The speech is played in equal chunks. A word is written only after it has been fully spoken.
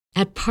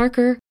At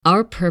Parker,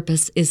 our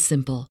purpose is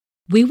simple.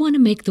 We want to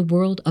make the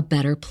world a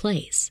better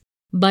place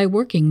by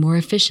working more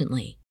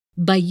efficiently,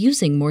 by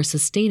using more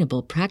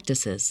sustainable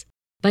practices,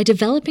 by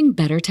developing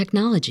better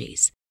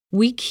technologies.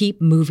 We keep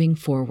moving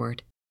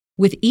forward.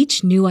 With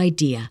each new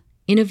idea,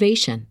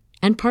 innovation,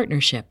 and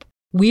partnership,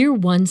 we're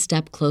one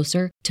step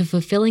closer to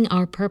fulfilling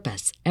our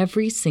purpose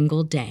every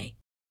single day.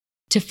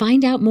 To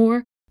find out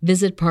more,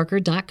 visit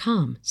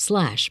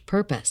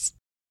parker.com/purpose.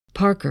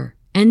 Parker,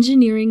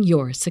 engineering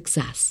your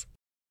success.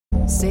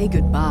 Say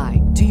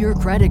goodbye to your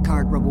credit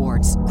card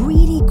rewards.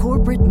 Greedy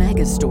corporate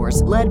mega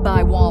stores, led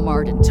by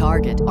Walmart and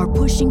Target, are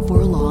pushing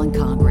for a law in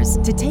Congress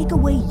to take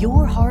away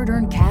your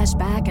hard-earned cash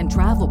back and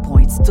travel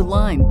points to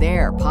line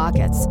their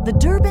pockets. The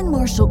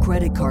Durbin-Marshall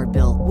credit card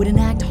bill would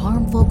enact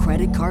harmful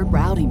credit card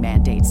routing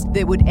mandates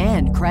that would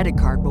end credit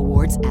card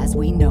rewards as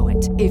we know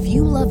it. If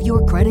you love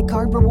your credit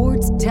card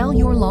rewards, tell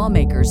your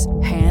lawmakers,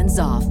 hands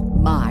off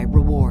my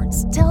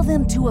rewards. Tell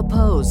them to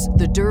oppose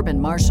the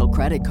Durbin-Marshall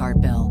credit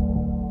card bill.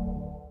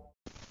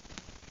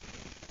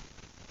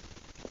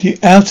 The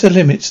Outer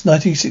Limits,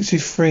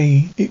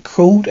 1963. It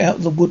crawled out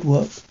of the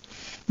woodwork.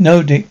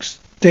 No, Dix,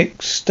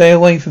 stay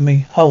away from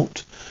me.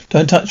 Halt.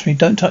 Don't touch me,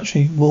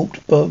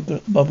 walked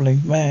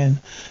bubbling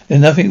man.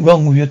 There's nothing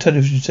wrong with your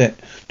television set.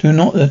 Do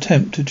not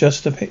attempt to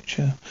adjust the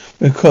picture.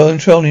 We're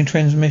controlling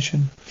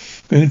transmission.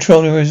 We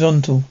control the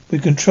horizontal. We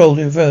control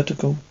the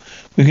vertical.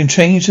 We can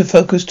change the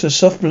focus to a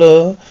soft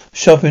blur,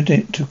 sharpen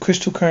it to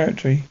crystal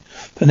clarity.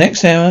 For the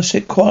next hour,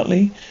 sit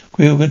quietly.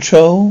 We will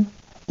control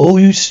all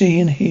you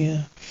see and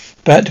hear.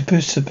 About to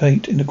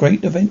participate in a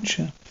great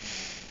adventure.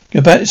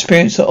 You're about to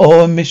experience the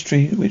awe and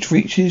mystery which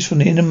reaches from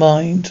the inner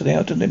mind to the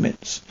outer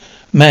limits.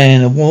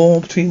 Man, a war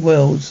between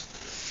worlds,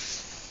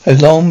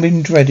 has long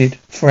been dreaded.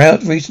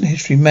 Throughout recent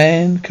history,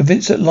 man,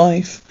 convinced that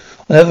life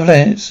on other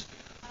planets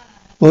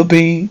will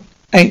be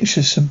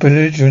anxious and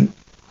belligerent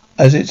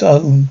as its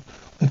own,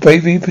 has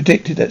bravely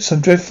predicted that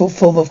some dreadful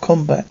form of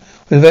combat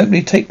will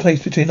eventually take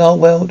place between our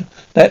world,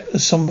 that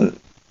of someone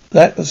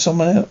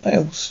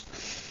else.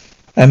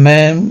 And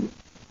man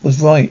was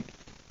right,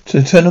 to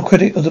the eternal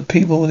critic of the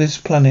people of this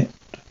planet.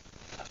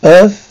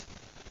 Earth,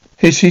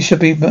 history shall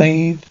be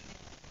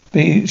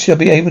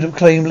able to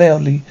claim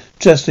loudly,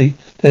 justly,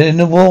 that in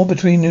the war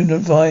between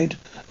unified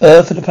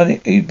Earth and the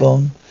planet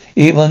Edom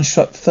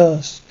struck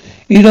first.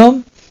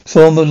 Edom,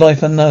 form of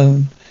life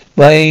unknown,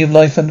 way of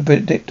life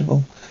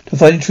unpredictable. To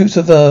find the truths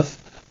of Earth,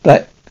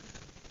 black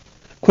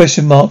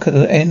question mark at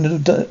the end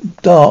of the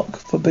dark,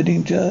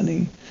 forbidding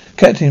journey.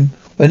 Captain,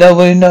 we're no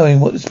way knowing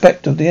what to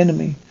expect of the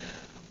enemy.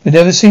 We've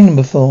never seen them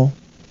before.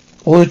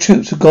 All the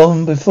troops have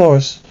gone before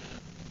us,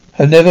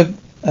 have either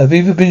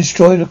been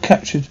destroyed or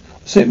captured, or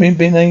simply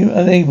been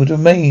unable to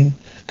remain in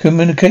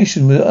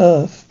communication with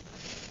Earth.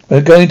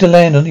 We're going to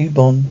land on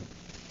Ebon.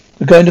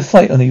 We're going to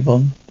fight on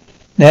Ebon.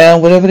 Now,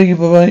 whatever the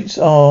Ebonites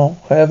are,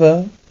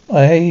 however,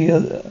 I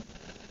hear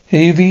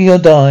or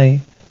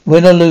die,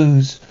 win or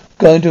lose,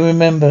 we're going to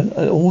remember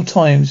at all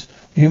times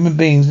human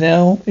beings.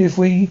 Now, if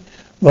we,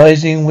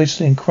 rising,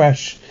 whistling,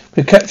 crash,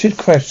 we captured,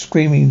 crashed,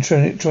 screaming,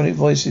 electronic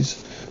voices.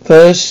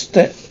 First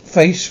step,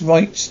 face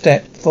right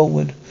step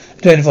forward.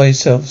 Identify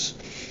yourselves.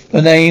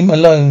 The name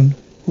alone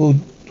will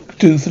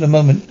do for the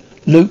moment.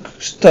 Luke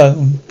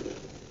Stone,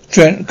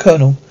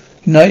 Colonel,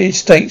 United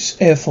States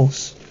Air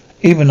Force.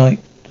 Ebonite.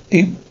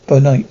 Your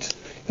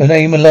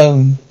name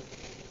alone.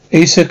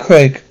 Asa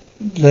Craig,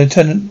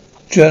 Lieutenant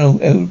General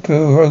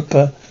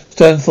Europa,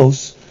 Stone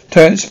Force.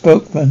 Terence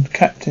Brockman,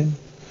 Captain.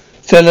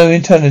 Stellar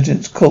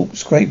Intelligence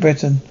Corps, Great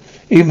Britain.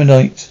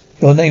 Ebonite.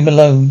 Your name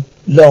alone.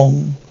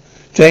 Long.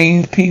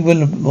 James P.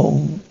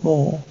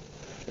 Wilmore.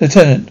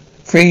 Lieutenant.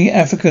 Free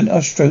African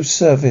Austro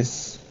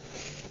Service.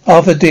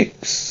 Arthur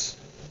Dix.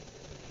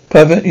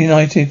 Private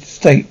United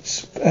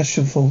States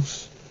Astro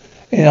Force.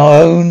 Your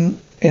own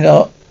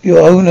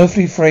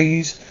earthly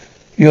phrase,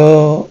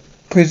 your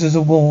prisoners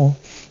of war.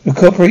 We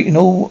cooperate in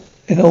all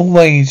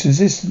ways.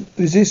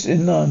 Resist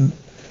in none.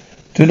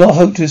 Do not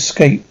hope to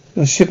escape.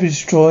 Your ship is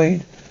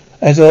destroyed,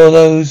 as all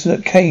those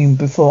that came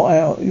before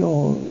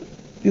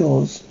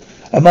yours.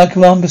 At my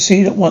command,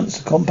 proceed at once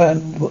to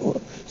compound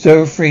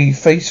 03,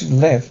 face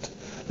left.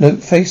 Luke,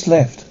 face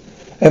left.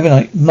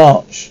 Ebonite,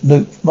 march.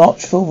 Luke,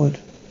 march forward.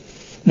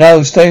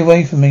 No, stay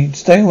away from me.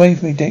 Stay away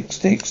from me, Dick.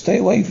 Stay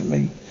away from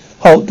me.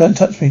 Halt, don't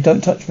touch me.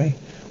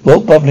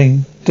 Walk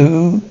bubbling.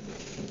 Do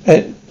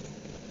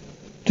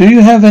you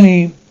have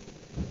any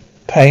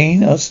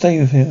pain? I'll stay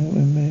with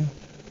you.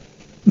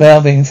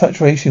 Mouthing,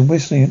 infatuation,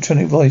 whistling,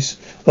 electronic voice.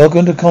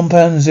 Welcome to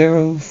Compound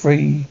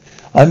 03.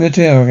 I'm your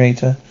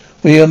interrogator.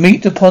 We will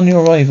meet upon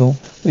your arrival.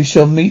 We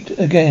shall meet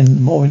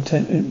again more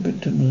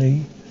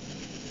intimately.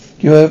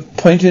 You have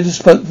appointed a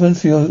spokesman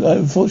for your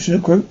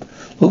unfortunate group.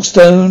 Luke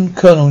Stone,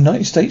 Colonel,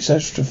 United States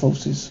Astro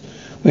Forces.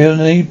 We will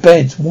need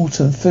beds,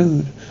 water,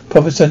 food,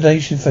 proper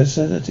sanitation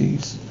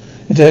facilities.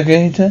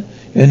 Interrogator,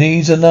 your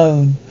needs are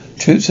known.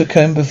 Troops have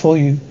come before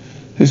you,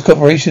 whose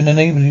cooperation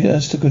enabled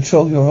us to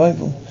control your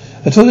arrival.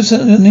 I told us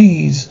the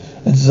needs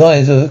and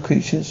desires of the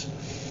creatures.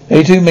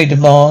 They too made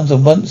demands,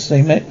 and once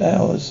they met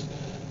ours,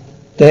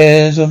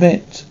 theirs were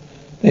met.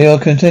 They are a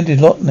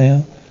contented lot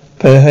now.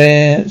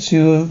 Perhaps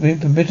you have been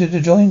permitted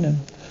to join them.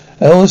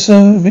 I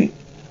also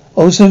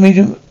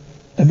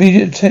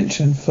immediate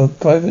attention for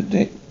private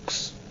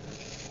dicks.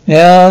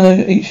 Now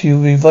each of you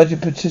will be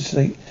invited to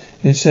participate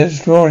in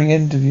this drawing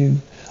interview.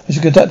 I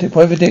shall conduct it.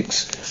 Private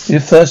dicks will be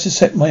the first to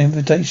accept my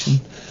invitation.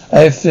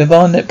 I have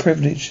demanded that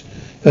privilege.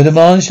 Your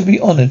demands shall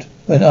be honoured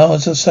when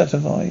ours are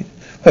satisfied.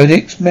 Private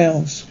dicks,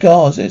 males,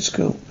 guards at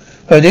school.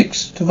 Private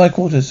dicks to my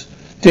quarters.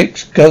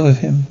 Dicks, go with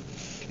him.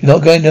 You're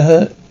not going to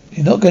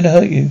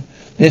hurt you.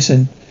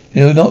 Listen,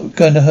 you're not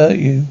going to hurt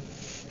you.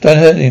 Don't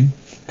hurt him.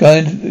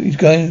 He's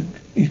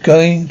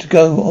going to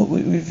go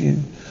with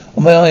you.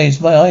 Oh, my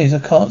eyes, I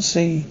can't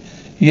see.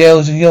 He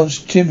yells and yells.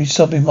 Jimmy,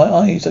 sobbing, my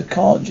eyes, I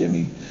can't,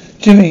 Jimmy.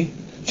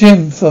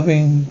 Jim,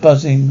 throbbing,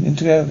 buzzing,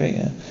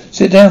 interrogator.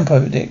 Sit down,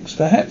 Private Dicks.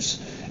 Perhaps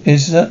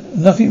it's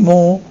nothing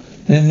more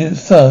than the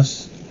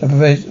thirst that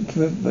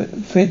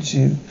prevents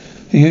you.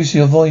 The use of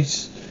your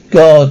voice.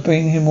 Guard,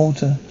 bring him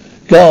water.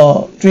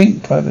 Guard,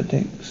 drink, Private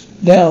Dicks.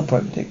 Now,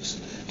 Private Dicks.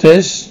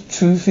 There's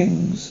true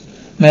things.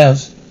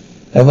 Mouse,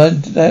 that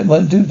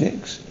won't do,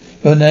 Dicks.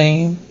 Your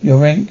name, your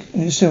rank,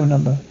 and your serial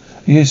number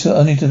are useful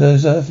only to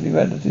those earthly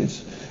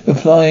relatives.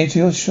 Reply to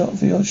your shop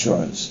for your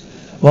insurance.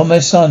 I want my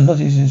son, not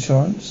his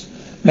insurance.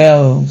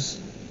 Mouse,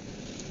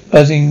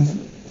 buzzing,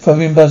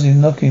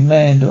 knocking.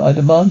 Man, I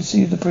demand to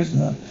see the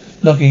prisoner.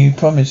 Knocking, you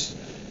promised.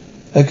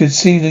 I could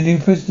see the new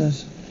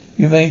prisoners.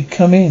 You may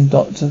come in,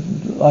 Doctor.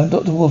 I'm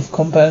Dr. Wolf,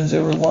 Compound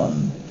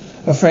 01.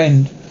 A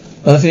friend.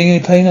 Not feeling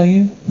any pain, are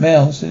you?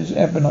 Mouse, these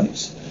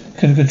Abronites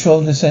can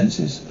control their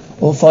senses.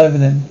 All 5 of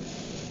them.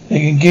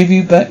 They can give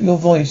you back your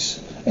voice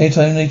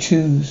anytime they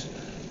choose.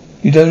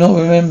 You do not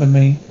remember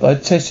me, but I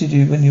tested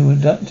you when you were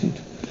abducted.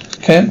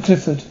 Camp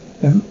Clifford,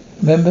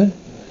 remember?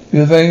 You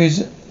were very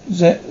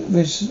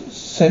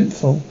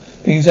resentful,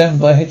 being examined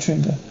by a head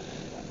shrinker.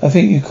 I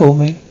think you called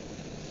me.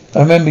 I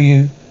remember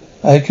you.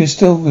 I can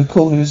still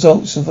recall the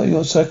results of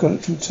your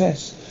psychological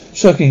test.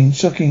 Shocking.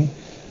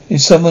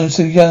 Is someone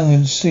so young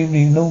and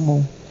seemingly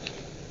normal?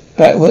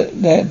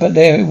 But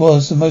there it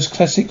was, the most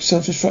classic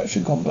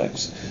self-destruction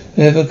complex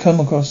I've ever come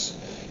across.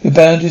 You're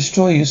bound to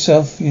destroy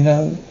yourself, you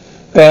know.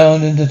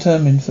 Bound and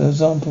determined, for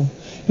example.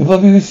 You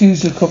probably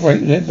refuse to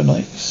cooperate with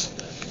Ebonites,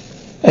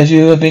 as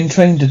you have been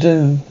trained to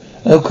do.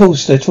 And of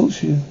course they talk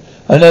to you.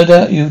 I no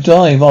doubt you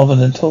die rather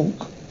than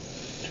talk.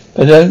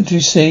 But don't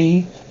you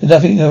see? There's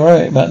nothing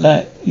heroic about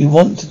that. You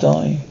want to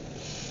die.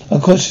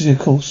 Unconsciously, of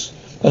course.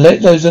 But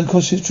let those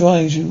unconscious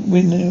drives you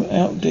win them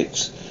out,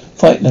 Dicks.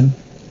 Fight them.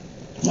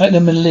 Fight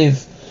them and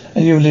live.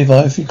 And you'll live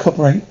if you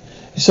cooperate.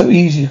 It's so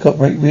easy to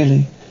cooperate,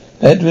 really.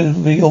 That will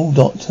be all,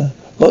 Doctor.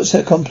 What's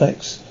that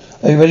complex?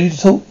 Are you ready to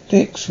talk,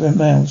 Dicks? Red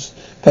Mouse.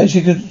 Perhaps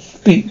you could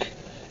speak.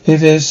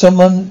 If there were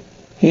someone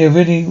here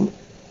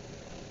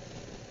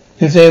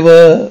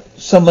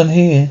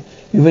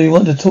you really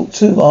want to talk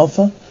to,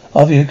 Arthur.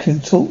 Arthur, you can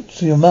talk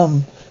to your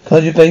mum.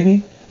 Can't you,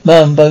 baby?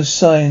 Mum, both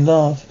sigh and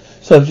laugh.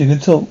 So you can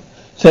talk.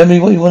 Tell me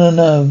what you want to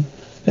know.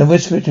 Then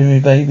whisper it to me,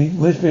 baby.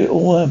 Whisper it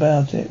all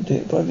about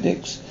it, Private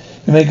Dicks.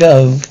 You may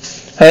go.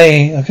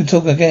 Hey, I can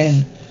talk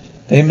again.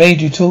 They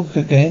made you talk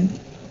again?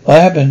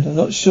 What happened? I'm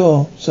not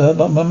sure, sir,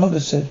 but my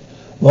mother said.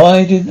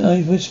 Why didn't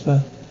I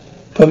whisper?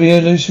 Probably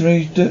a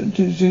hallucinatory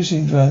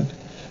reducing drug.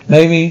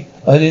 Maybe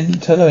I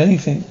didn't tell her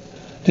anything.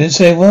 Didn't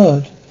say a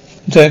word.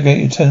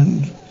 Interrogate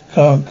Lieutenant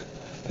Clark.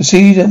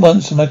 Proceed at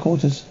once to my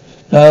quarters.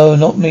 No,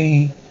 not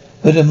me.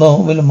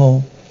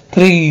 Willamore.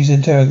 Please,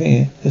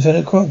 interrogate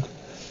Lieutenant Krug.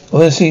 I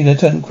want to see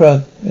Lieutenant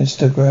Krug,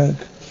 Mr. Krug.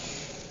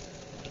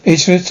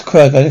 It's Mr.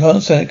 Krug. I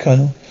can't stand it,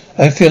 Colonel.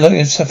 I feel like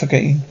I'm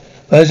suffocating.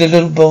 When I was a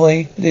little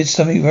boy, I did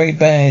something very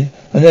bad.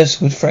 My nurse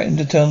would threaten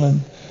to tell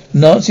them.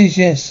 Nazis,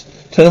 yes.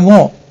 Tell them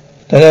what?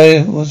 That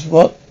I was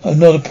what? I'm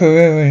not a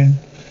Peruvian.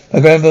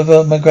 My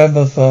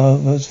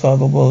grandfather's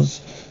father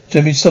was.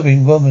 Jimmy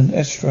sobbing, woman,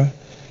 Estra.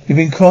 You've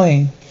been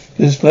crying.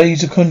 Your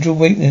displays of conjugal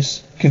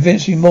weakness.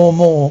 Convince me more and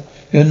more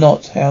you're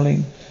not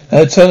howling.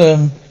 Now tell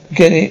them,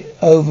 get it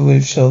over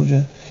with,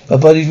 soldier. Your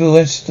body will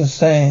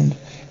understand.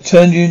 He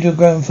turned you into your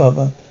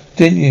grandfather,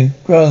 didn't you?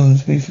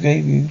 Groans, we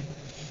forgave you.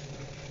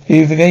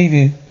 He forgave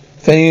you.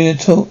 If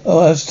anyone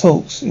else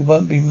talks, it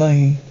won't be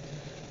me.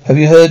 Have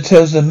you heard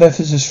tales of the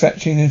methods of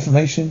extracting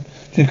information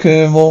to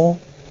clear war?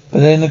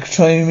 But then the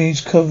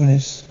Chinese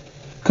communists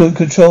couldn't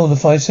control the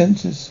 5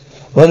 senses.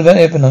 What about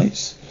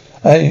Ebonites?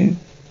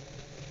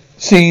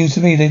 Seems to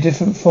me they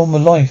different form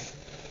of life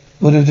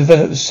would have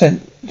developed a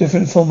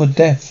different form of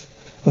death.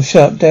 Of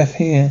sharp death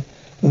here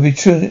would be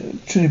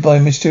truly by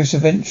a mysterious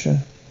adventure.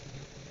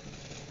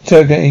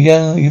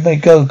 Interrogator, you may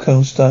go,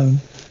 Colonel Stone.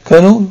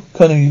 Colonel,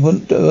 you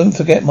won't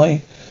forget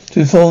to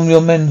inform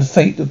your men the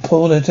fate of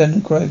poor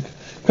Lieutenant Craig.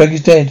 Craig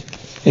is dead.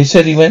 They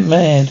said he went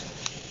mad.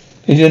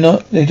 They do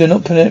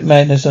not permit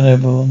madness on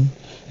everyone.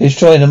 They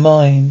destroy the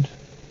mind.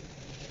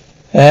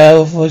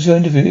 How was your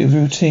interview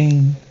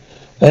routine?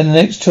 When the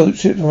next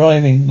trip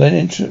arriving?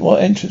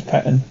 What entrance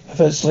pattern? I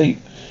fell asleep.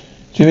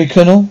 Jimmy,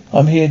 Colonel?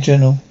 I'm here,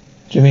 General.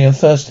 Jimmy, I'm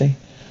thirsty.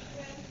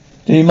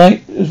 Then you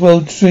might as well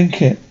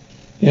drink it.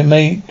 You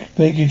make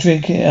you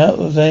drink it out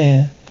of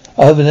there.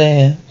 Over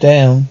there.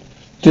 Down.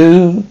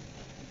 Do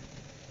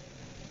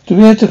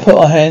we have to put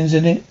our hands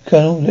in it,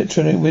 Colonel?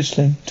 Literally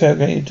whistling.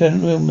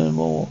 Interrogated. Lieutenant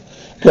Moore.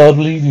 God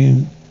leave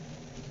you.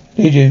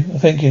 Lead you.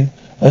 Thank you.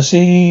 I'll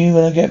see you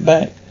when I get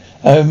back.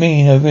 I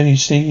mean, I really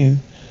see you.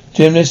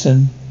 Jim,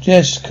 listen.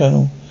 Yes,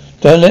 Colonel.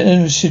 Don't let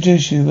them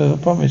seduce you with a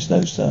promise.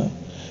 No, sir.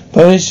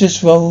 Promise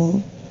just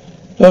roll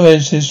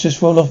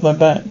off my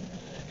back.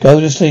 Go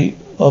to sleep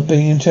while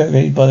being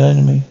interrogated by the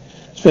enemy.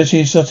 Especially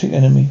an exotic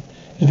enemy.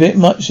 It's a bit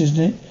much,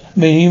 isn't it? I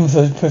mean, even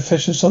for a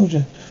professional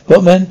soldier.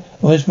 What, man?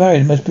 I was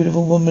married the most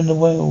beautiful woman in the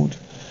world.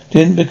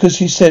 Didn't because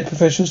he said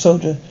professional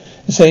soldier.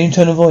 The same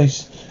tone of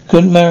voice.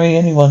 Couldn't marry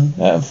anyone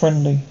that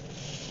unfriendly.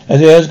 As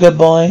the hours go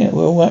by,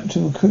 we're all apt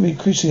to be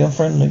increasingly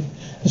unfriendly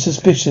and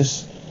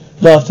suspicious.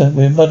 Laughter,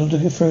 we're muddled to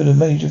get through the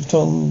major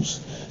tolls.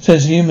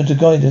 Sense of humour to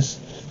guide us.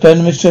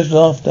 Don't misjudge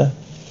laughter.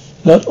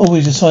 Not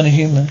always a sign of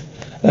humour.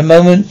 At the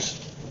moment,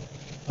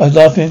 I was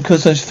laughing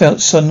because I felt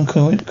sudden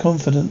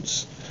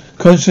confidence.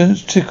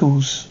 Confidence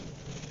tickles.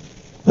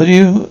 What do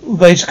you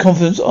base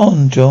confidence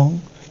on,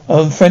 John?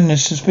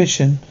 Unfriendliness,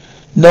 suspicion.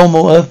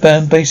 Normal,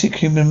 earthbound, basic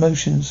human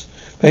emotions.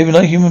 Behaving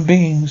like human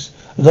beings.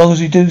 As long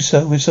as we do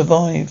so, we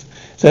survive.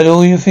 Is that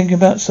all you're thinking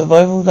about?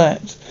 Survival,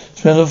 that?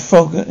 Smell of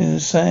frog in the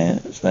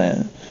sand.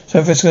 San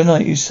Francisco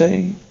night, you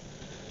say?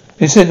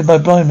 They said that my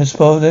blindness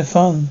spoiled their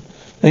fun.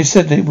 They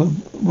said they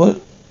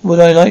would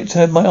I like to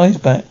have my eyes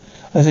back?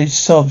 I said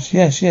sobs.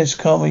 Yes,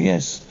 Karma,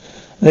 yes.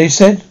 They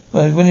said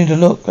I was willing to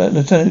look at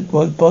Lieutenant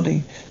Rod's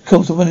body.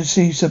 Corpse I wanted to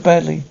see so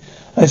badly.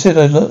 I said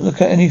I'd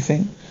look at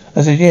anything.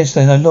 I said yes,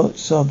 then I looked,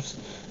 sobs.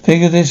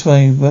 Think of this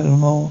way,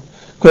 more.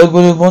 Greg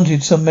would have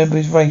wanted some member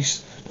of his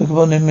race to look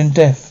upon him in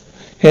death.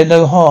 He had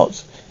no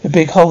heart, a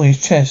big hole in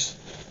his chest.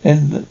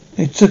 Then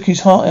they took his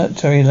heart out,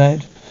 Terry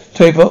lad.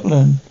 Terry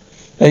Brooklyn.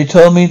 They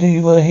told me that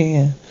you were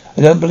here.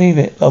 I don't believe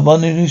it.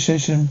 One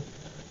hallucination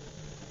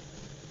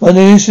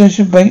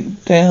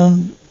break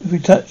down if we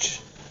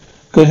touch.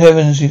 Good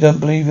heavens, you don't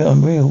believe it.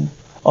 I'm real.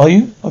 Are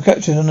you? I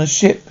captured on a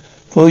ship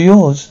full of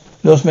yours.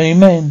 Lost many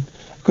men.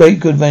 Great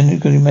good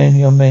men,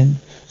 young men.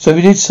 So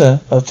we did, sir.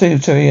 I'll tell you,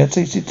 Terry, I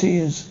tasted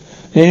tears.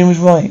 The alien was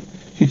right.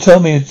 She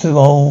told me it's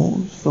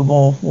for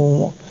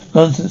war.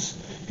 Nonsense.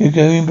 You're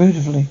going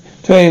beautifully.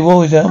 Terry,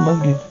 war is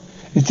outmoded.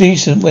 It's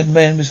decent when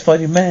man was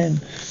fighting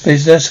man. But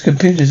that's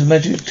computers, a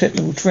magic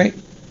technical trick.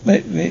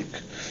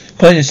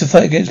 Point is to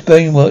fight against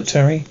brainwork,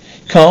 Terry.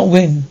 Can't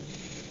win.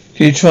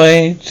 Do you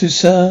try to,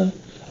 sir?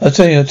 I'll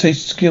tell you, I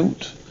taste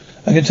guilt.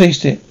 I can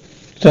taste it.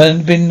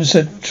 I've been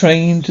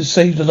trained to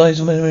save the lives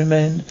of enemy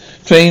men.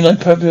 Trained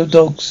like proverbial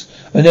dogs.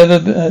 I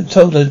never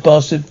told those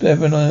bastards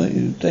every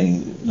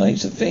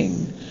night's a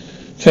thing.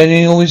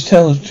 Training always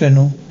tells,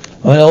 General.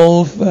 I'm an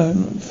old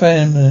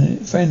friend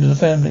of the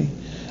family.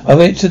 I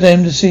wait to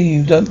them to see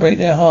you. Don't break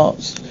their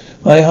hearts.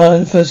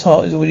 My first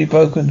heart is already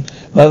broken.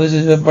 My others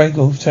is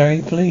unbreakable.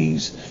 Terry,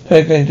 please.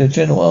 Interrogator,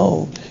 General.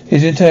 Oh,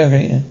 he's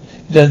interrogator.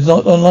 He does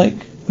not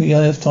unlike we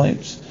Earth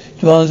types.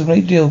 Demands a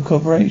great deal of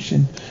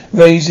cooperation.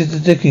 Raises the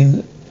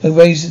dickens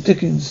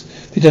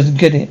if he doesn't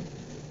get it.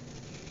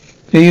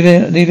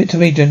 Leave it to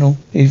me, General.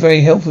 He's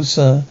very helpful,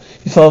 sir.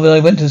 His father and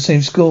I went to the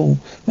same school.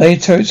 Major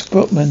Terrence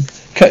Brookman,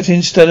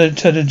 Captain Stellar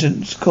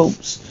Intelligence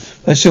Corps.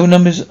 My serial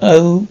number is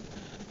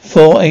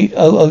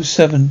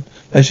 048007.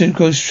 My ship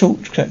grows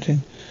short,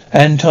 Captain,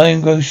 and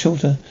time grows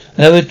shorter.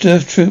 Another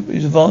Earth troop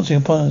is advancing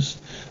upon us.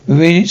 We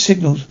read its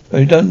signals, but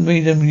we do not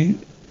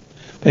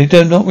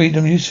read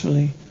them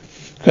usefully.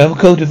 Grammar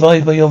code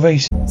divided by your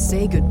race.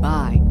 Say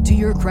goodbye to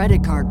your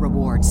credit card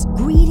rewards.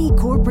 Greedy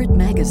corporate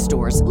mega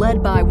stores,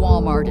 led by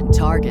Walmart and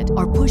Target,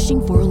 are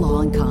pushing for a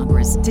law in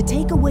Congress to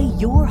take away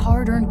your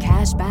hard-earned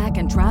cash back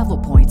and travel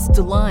points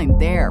to line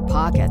their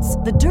pockets.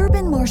 The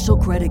Durbin-Marshall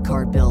credit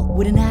card bill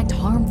would enact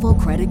harmful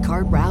credit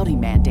card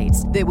routing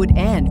mandates that would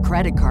end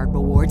credit card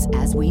rewards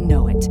as we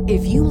know it.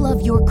 If you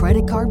love your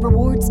credit card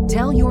rewards,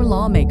 tell your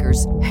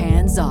lawmakers,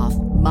 hands off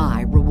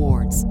my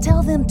rewards.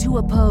 Tell them to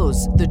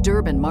oppose the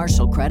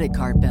Durbin-Marshall credit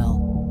card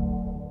bill.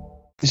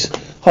 It's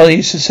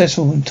highly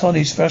successful and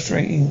entirely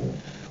frustrating.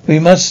 We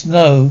must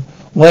know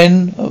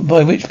when,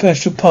 by which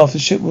special path the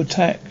ship will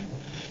attack.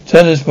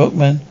 Tell us,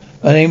 Brookman.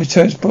 My name is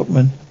Terrence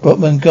Brookman.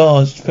 Brookman,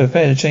 guards,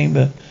 prepare the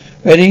chamber.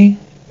 Ready?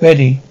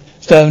 Ready.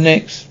 Stone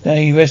next. Now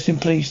you rest in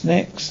peace.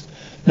 Next.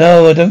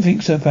 No, I don't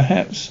think so.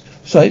 Perhaps.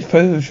 Slight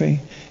poetry.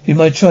 It's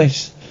my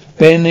choice.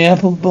 Ben the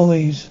Apple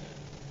Boys.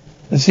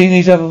 I've seen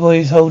these Apple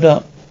Boys hold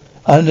up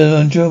under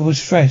endurable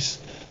stress.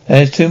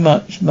 There's too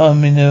much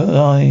mum in their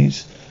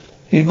eyes.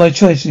 He's my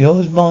choice,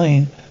 yours,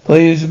 mine.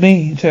 But it was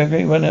me,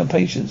 interrogate, run out of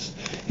patience.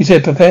 He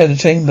said, prepare the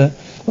chamber.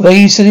 The way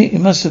he said it, he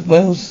must have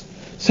might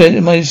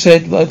have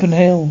said, open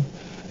hell.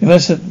 He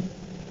must have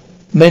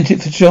meant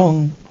it for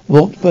John.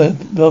 Walked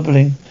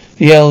bubbling.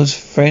 He yells,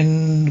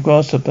 friend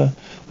grasshopper.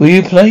 Will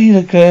you play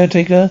the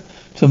caretaker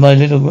to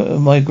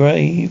my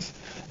grave?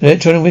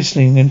 Electronic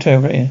whistling,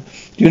 interrogator.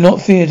 Do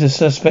not fear to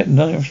suspect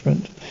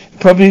nourishment.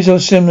 Properties are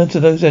similar to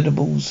those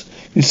edibles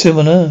you see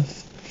on Earth.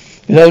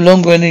 There's no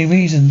longer any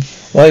reason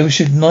why we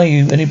should deny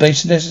you any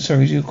basic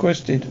necessaries you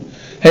requested.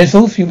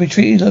 Henceforth you'll be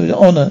treated with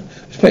honour,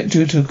 respect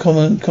due to a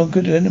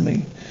conquered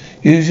enemy.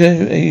 You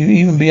should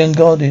even be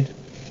unguarded.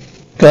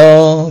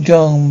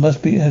 John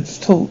must be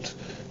have taught.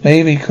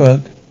 Maybe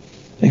Krug.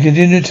 They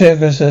continue to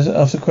take us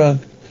after Krug.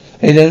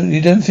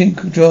 You don't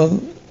think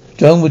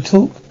John would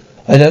talk?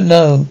 I don't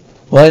know.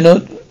 Why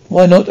not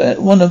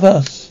one of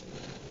us?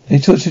 They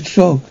took to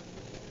Krug.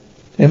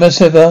 They must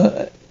have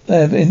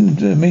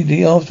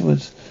immediately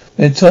afterwards.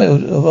 We're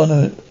entitled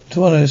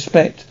to honour,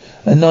 respect,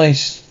 a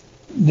nice,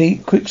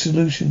 neat, quick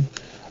solution.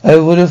 I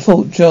would have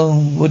thought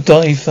John would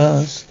die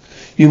first.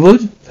 You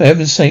would? For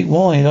heaven's sake,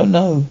 why? I don't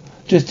know.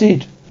 Just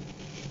did.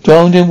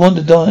 John didn't want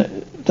to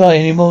die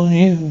any more than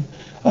you.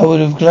 I would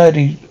have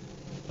gladly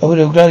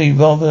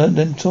rather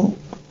than talk.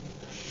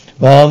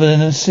 Rather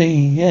than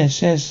see. Yes,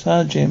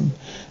 Jim.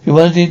 You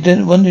wanted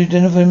to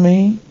dinner for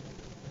me?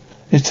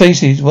 It's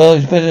tasty. Well,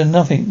 it's better than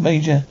nothing,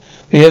 Major.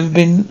 We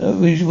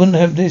wouldn't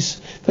have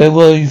this if it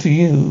were for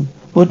you,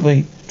 would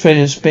we?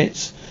 Trader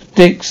Spitz.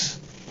 Dix.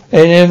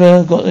 They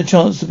never got the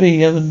chance to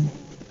be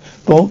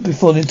brought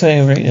before the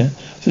interrogator.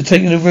 So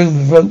taking the room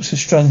with ropes are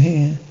strung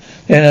here.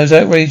 Yeah, that was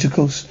outrageous, of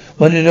course.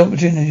 Wanted an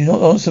opportunity not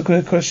to answer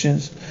good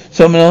questions.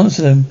 Someone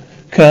answer them.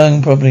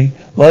 Krung, probably.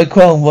 Why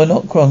Krung? Why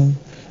not Krung?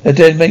 The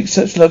dead make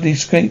such lovely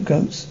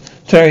scapegoats.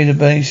 Terry the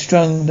bay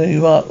strung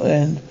you up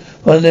and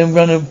one of them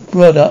run a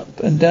rod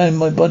up and down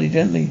my body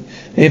gently.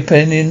 The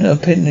opinion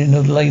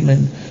of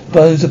laymen.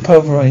 Bones are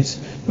pulverized.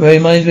 It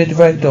reminds me of the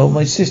ragdoll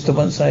my sister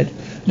once had.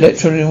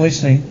 Electronic and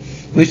whistling.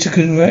 Wish to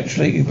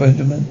congratulate you,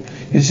 Benjamin.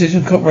 Your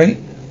decision cooperate,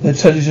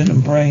 intelligent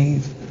and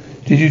brave.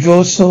 Did you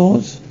draw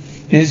swords?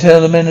 Did you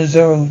tell the men of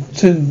Zero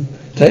too?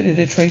 Selected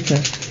a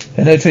traitor.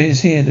 And no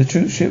traitors here. The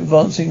troop ship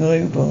advancing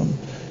airborne.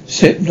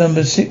 Ship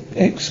number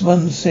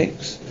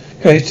X16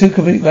 carries 2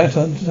 complete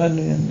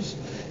battalions.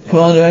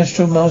 Commander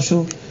Astral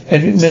Marshal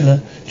Hedrick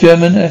Miller,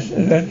 German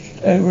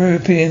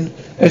European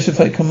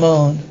Astroflight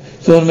Command.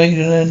 It's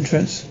automated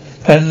entrance.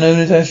 Pattern known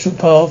as Astral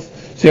Path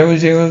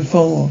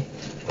 004.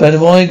 But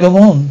why go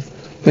on?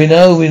 We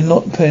know we're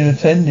not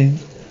pretending.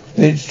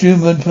 It's due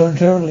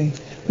momentarily.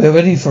 We're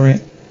ready for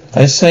it.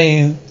 I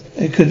say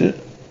it could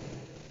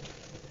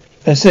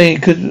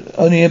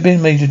only have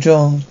been Major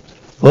John.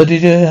 What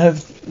did I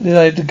have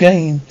to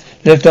gain?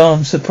 Left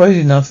arm,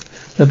 surprisingly enough,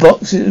 the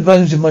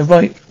bones in my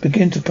right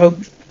begin to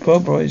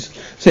pulverize.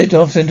 Set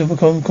off center of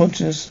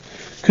consciousness.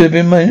 Could have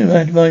been my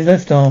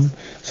left arm.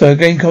 So I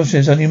gained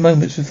consciousness only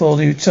moments before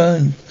the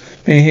return.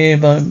 Being here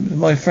by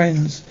my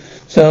friends.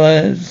 So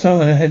I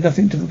had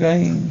nothing to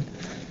gain.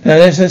 Now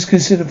let's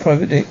consider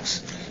Private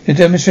Dix. He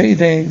demonstrated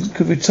they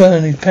could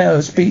return his power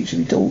of speech if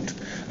he talked,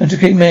 and to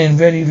keep man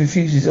rarely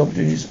refuses the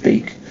opportunity to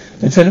speak.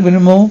 Lieutenant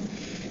Willimore,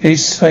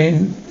 he's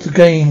saying to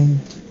gain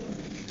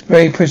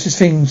very precious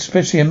things,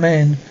 especially a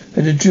man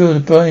that endured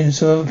the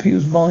brains of other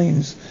people's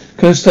minds.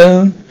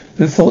 Kirstone,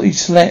 who thought he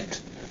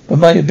slept, but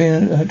might have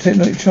been a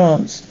hypnotic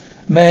trance.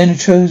 A man who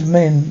chose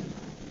men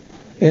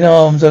in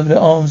arms over the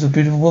arms of a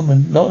beautiful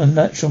woman, not a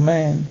natural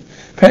man.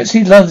 Perhaps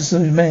he loves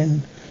those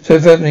men so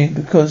fervently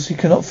because he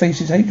cannot face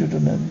his hatred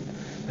of them.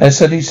 As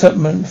said his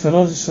supplement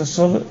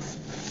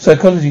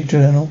psychology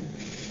journal.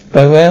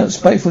 By without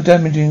spiteful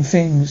damaging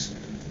things,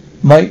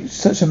 might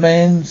such a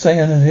man say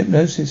under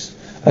hypnosis,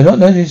 I not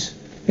notice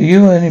that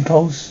you are an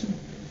impulse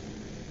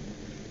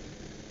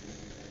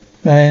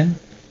man,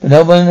 but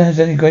no one has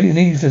any great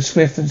need for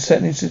swift and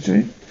settling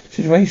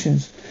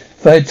situations.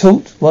 If I had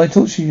talked, why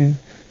talk to you?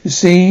 To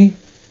see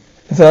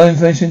if our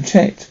information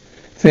checked.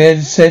 If we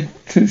had said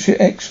troopship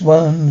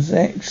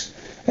X1X,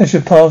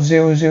 extra path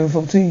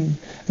 0014,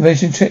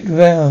 information checked with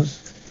ours.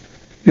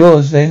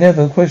 Yours, they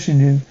never questioned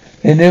you.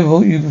 They never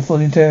brought you before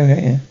the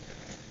interrogator.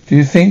 Do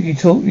you think he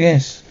talked?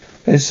 Yes.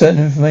 There's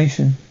certain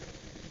information.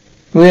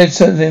 We had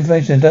certain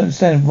information. I don't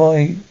understand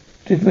why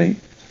did we?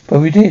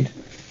 But we did.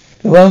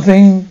 The one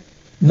thing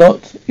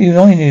not even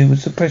I knew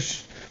was the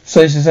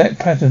precise exact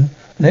pattern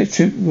the next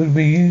troop would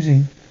be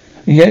using.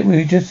 And yet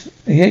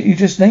you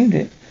just named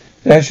it.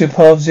 The Astro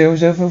Path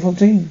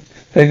 0014.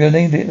 Vega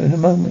named it a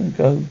moment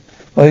ago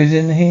while he was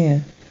in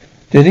here.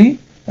 Did he?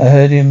 I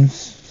heard him,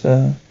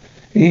 sir.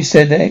 He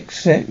said the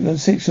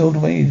X6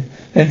 automated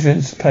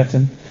entrance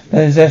pattern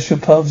known as Astro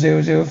Path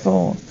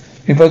 004.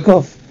 He broke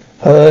off.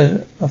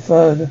 Heard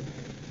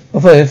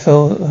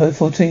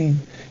 14.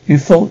 You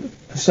thought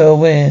so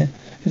aware.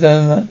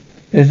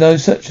 There's no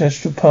such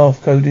astral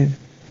path coded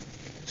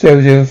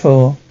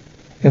 004.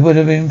 It would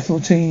have been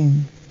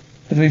 14.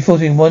 It would be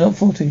 14. Why not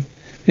 40?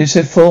 You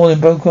said 4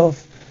 and broke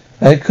off.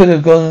 I could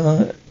have gone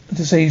on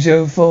to say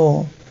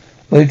 04.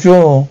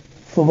 Withdraw.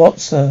 For what,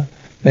 sir?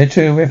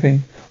 Material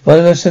ripping. One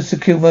of us has to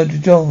kill Major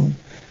John.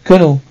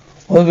 Colonel,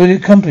 what will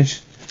it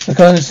accomplish? I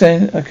can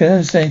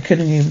understand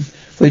killing him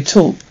if we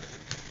talk.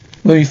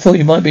 Well, you thought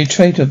you might be a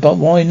traitor, but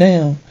why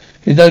now?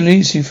 There's no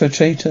reason for a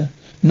traitor.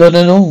 Not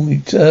at all. He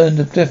turned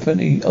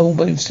definitely all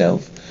by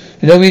himself.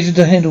 There's no reason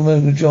to handle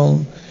Major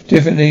John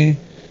differently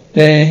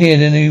here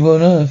than he were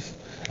on Earth.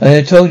 I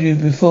had told you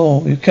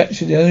before, we've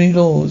captured the only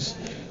laws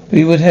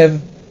we would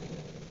have.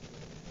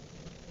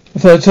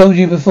 If I told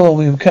you before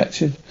we were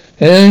captured,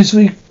 the only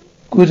we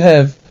would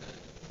have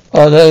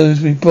are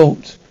those we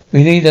brought.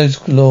 We need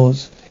those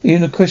laws,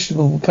 even the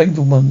questionable,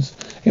 painful ones.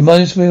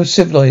 Remind us we are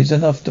civilized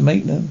enough to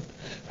make them.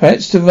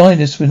 Perhaps to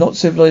remind us we're not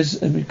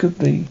civilized as we could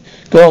be.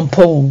 Go on,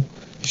 Paul.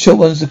 The short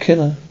one's the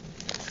killer.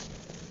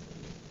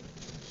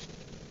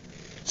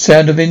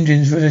 Sound of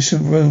engines fills the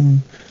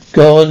room.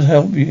 God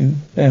help you.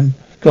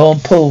 Go on,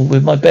 Paul,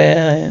 with my bare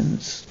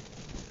hands.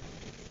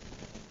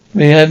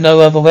 We have no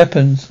other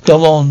weapons.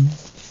 Go on.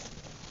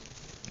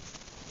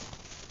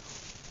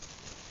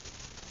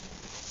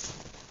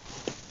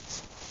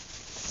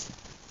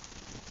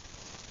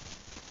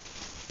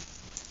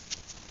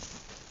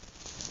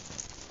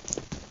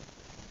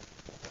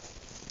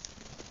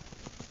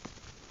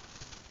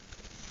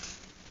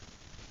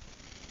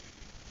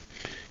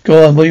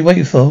 Go on, what are you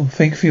waiting for?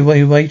 Think for what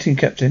you're waiting,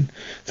 Captain.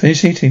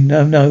 Finish eating.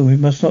 No, we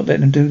must not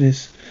let them do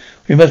this.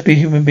 We must be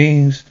human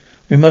beings.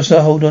 We must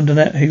not hold on to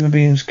that human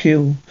beings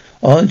kill.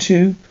 Aren't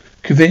you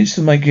convinced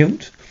of my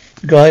guilt?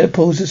 The guy that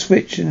pulls the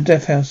switch in the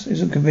death house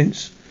isn't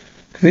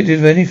convicted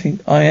of anything.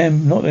 I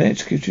am not an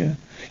executioner.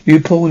 You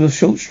pulled a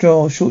short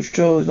straw. Short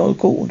straw is not a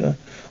court order.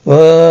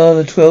 Well,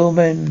 the 12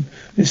 men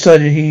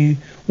decided he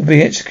would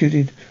be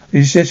executed. Are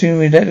you suggesting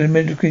we let the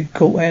military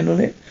court handle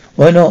it?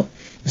 Why not?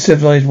 The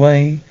civilized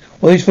way.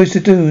 What are you supposed to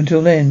do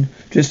until then?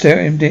 Just stare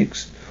at him,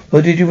 Dix.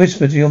 What did you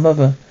whisper to your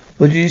mother?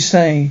 What did you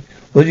say?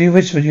 What did you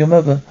whisper to your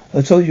mother?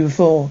 I told you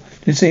before.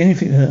 Didn't say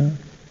anything to her.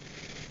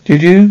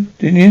 Did you?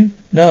 Didn't you?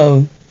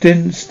 No.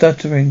 Didn't.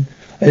 Stuttering.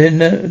 I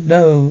didn't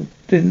know.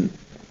 Didn't.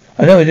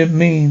 I know I didn't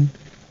mean.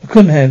 I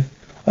couldn't have.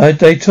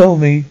 They told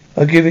me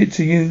I'd give it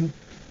to you.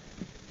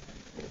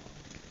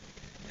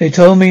 They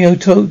told me I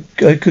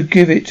could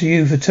give it to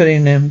you for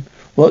telling them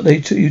what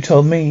you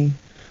told me.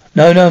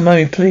 No,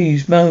 Mummy,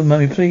 please. No,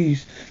 Mummy,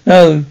 please.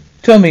 No,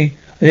 tell me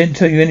I didn't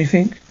tell you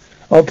anything.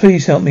 Oh,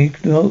 please help me.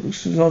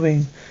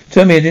 Sobbing.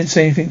 Tell me I didn't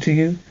say anything to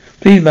you.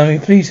 Please, Mummy,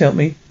 please help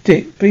me.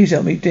 Dick, please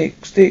help me.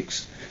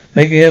 Dix.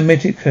 Make her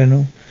admit it,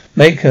 Colonel.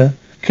 Make her.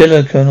 Kill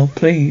her, Colonel.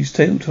 Please,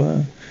 talk to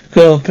her.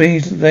 Colonel,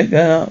 please, let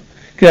go up.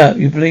 Get up.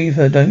 You believe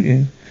her, don't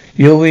you?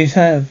 You always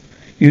have.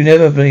 You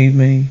never believe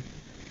me.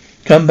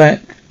 Come back.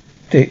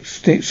 Dick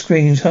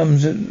screams,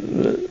 hums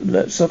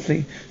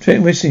softly,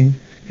 whistling.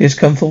 Yes,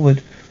 come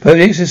forward. But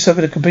Dix has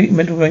suffered a complete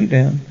mental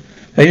breakdown.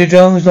 Major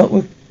Jones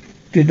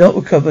did not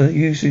recover the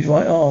use of his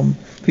right arm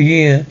for a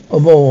year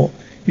or more,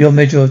 your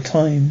measure of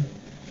time.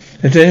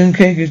 Lieutenant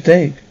Kegg is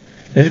dead.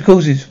 There's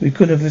causes we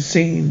could have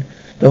seen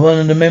that one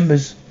of the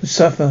members would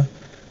suffer.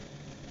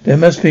 There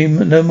must be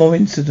no more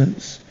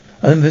incidents.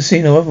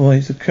 Unforeseen or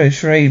otherwise, the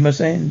charade must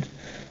end.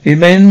 These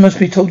men must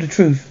be told the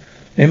truth.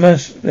 There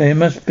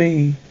must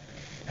be.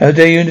 How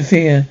dare you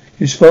interfere?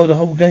 You spoiled the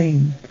whole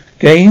game.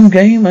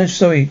 Game? I'm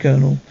sorry,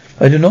 Colonel.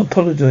 I do not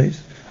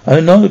apologize.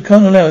 Can't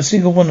allow a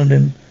single one of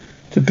them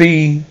to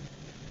be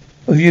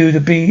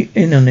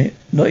in on it.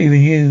 Not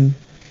even you.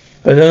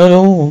 But not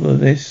all of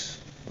this.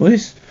 All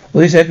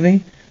this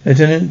agony?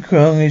 Lieutenant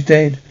Krong is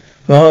dead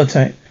from a heart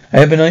attack.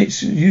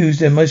 Abionites used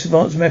their most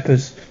advanced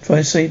methods to try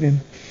and save him.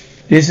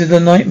 This is a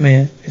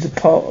nightmare. It's a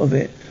part of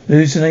it.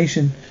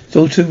 Hallucination. It's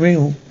all too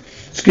real.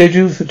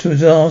 Scheduled to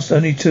last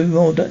only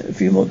a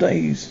few more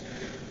days.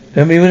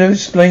 Then we would have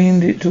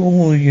explained it to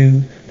all of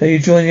you that you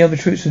join the other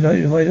troops of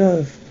United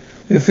Earth.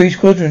 We have 3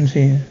 squadrons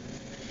here.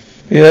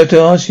 We have to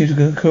ask you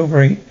to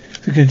cooperate.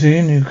 If we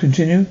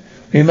continue,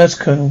 we must,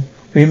 Colonel.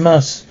 We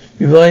must.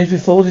 We realized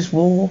before this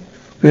war,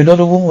 we are not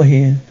a war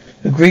here.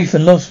 The grief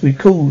and loss we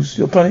caused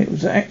your planet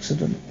was an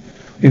accident.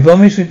 We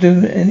promise we'd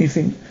do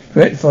anything to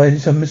rectify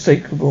this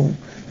unmistakable,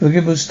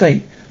 forgivable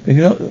state. We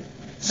cannot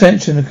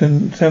sanction a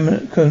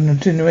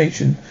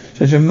continuation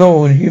such a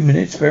moral and human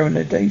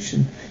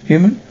experimentation.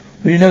 Human?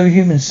 Well, you know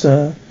humans,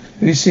 sir.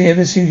 Have you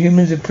ever seen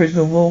humans in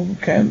prisoner of war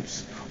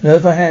camps? On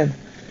Earth I have.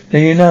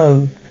 Then you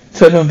know.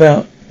 Tell them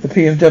about the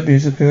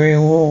PMWs of the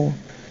Korean War.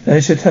 Now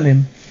they should tell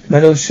him.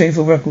 My old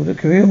shameful record. The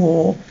Korean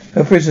War,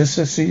 our prisoners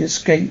successfully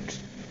escaped.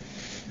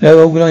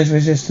 No organized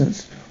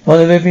resistance. One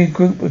of every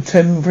group of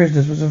 10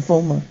 prisoners was a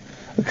former.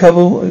 A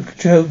couple,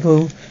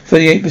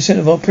 38%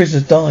 of our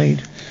prisoners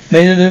died.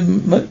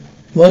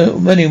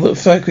 Many what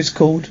psychists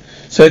called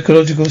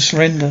psychological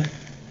surrender.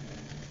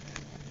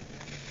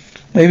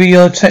 Maybe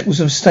your attack was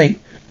a mistake,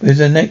 but is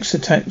the next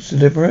attack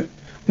deliberate?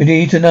 We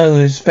need to know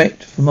and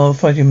expect from our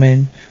fighting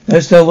men. Let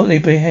us know what they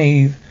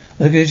behave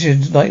under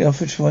conditions like our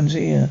fish ones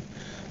here.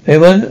 They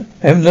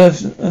haven't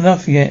learned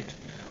enough yet.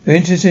 We're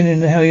interested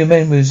in how your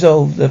men will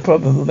resolve the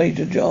problem of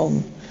Major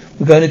Jong.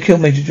 We're going to kill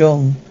Major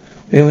Jong.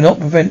 We will not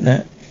prevent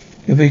that.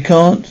 If you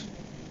can't,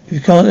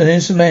 an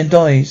innocent man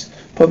dies.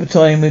 Proper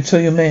time, we'll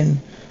tell your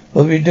men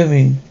what we're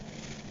doing.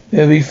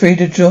 They'll be free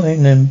to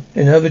join them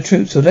in other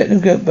troops or let them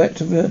go back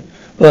to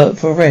work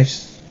for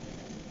rest.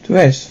 To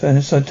rest for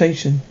an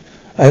citation.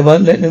 I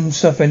won't let them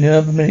suffer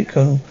another minute,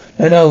 Colonel.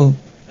 No,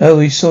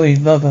 he saw his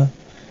mother.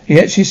 He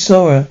actually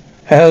saw her.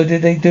 How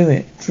did they do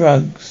it?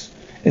 Drugs.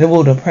 In the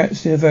water,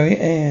 perhaps in the very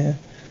air.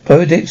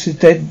 Brother Dix is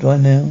dead by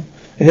now.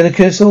 They're going to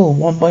kill us all,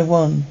 one by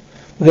one.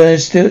 We're going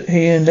to sit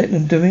here and let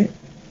them do it?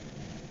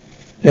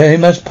 They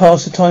must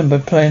pass the time by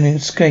planning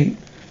escape.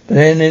 But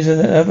then there's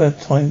another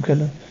time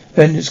killer.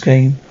 vengeance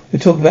game. We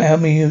talk about how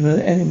many of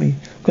the enemy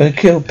are going to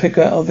kill, pick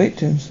out our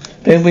victims.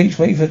 Then we each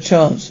wait for a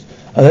chance.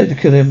 I'd like to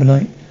kill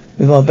Ebonite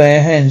with our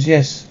bare hands.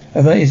 Yes,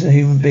 Ebonite is a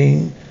human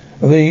being.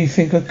 I really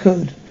think I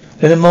could.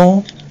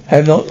 Furthermore, I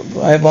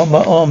have on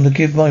my arm to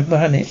give my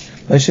planet.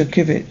 I should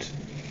give it.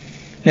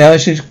 Now I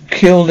should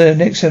kill the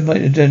next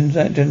Ebonite,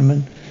 that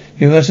gentleman.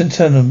 You mustn't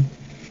tell them.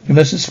 You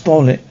mustn't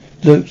spoil it.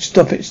 Look,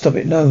 stop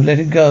it. No, let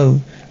it go.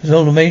 As an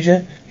older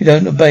major, you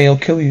don't obey, I'll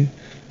kill you.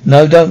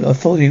 No, don't. I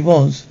thought he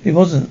was. He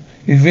wasn't.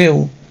 He's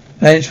real.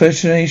 Managed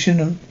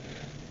vibration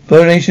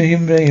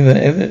human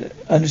behavior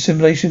under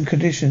simulation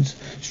conditions,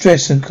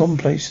 stress and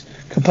complex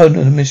component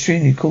of the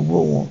machinery called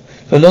war.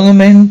 So long as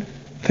men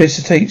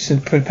participates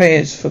and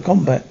prepares for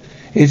combat,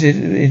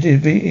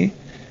 it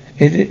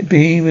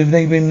be with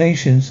neighbouring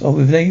nations or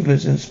with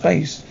neighbours in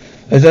space.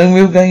 Those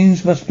only real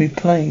games must be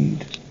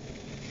played.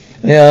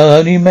 There are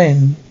only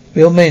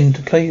real men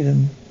to play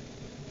them.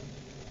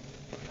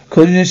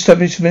 According to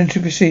established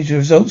military procedure,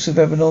 results of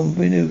abnormal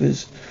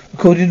maneuvers,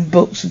 recorded in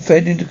books and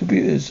fed into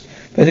computers,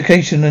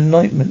 medication and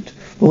enlightenment,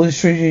 all the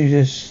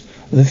strategists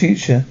of the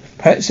future.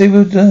 Perhaps they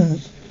will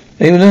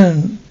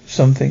learn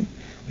something.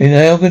 We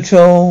now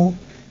control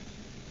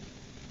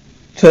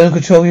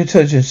your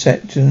intelligence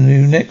set to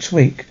next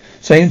week.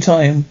 Same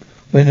time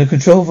when the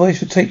control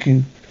voice will take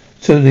you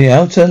to the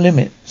outer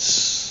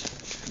limits.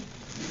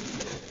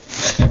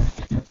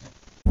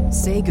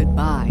 Say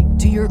goodbye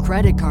to your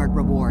credit card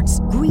rewards.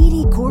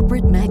 Greedy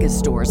corporate mega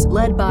stores,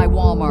 led by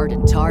Walmart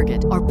and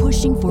Target, are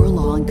pushing for a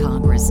law in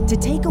Congress to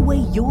take away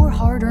your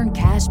hard-earned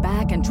cash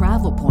back and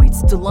travel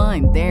points to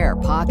line their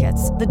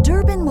pockets. The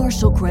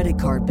Durbin-Marshall credit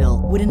card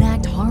bill would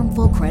enact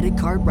harmful credit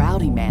card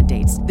routing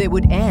mandates that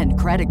would end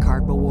credit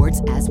card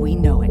rewards as we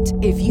know it.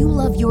 If you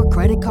love your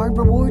credit card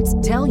rewards,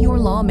 tell your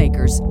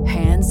lawmakers,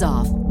 hands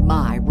off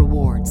my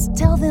rewards.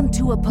 Tell them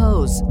to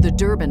oppose the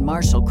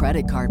Durbin-Marshall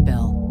credit card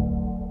bill.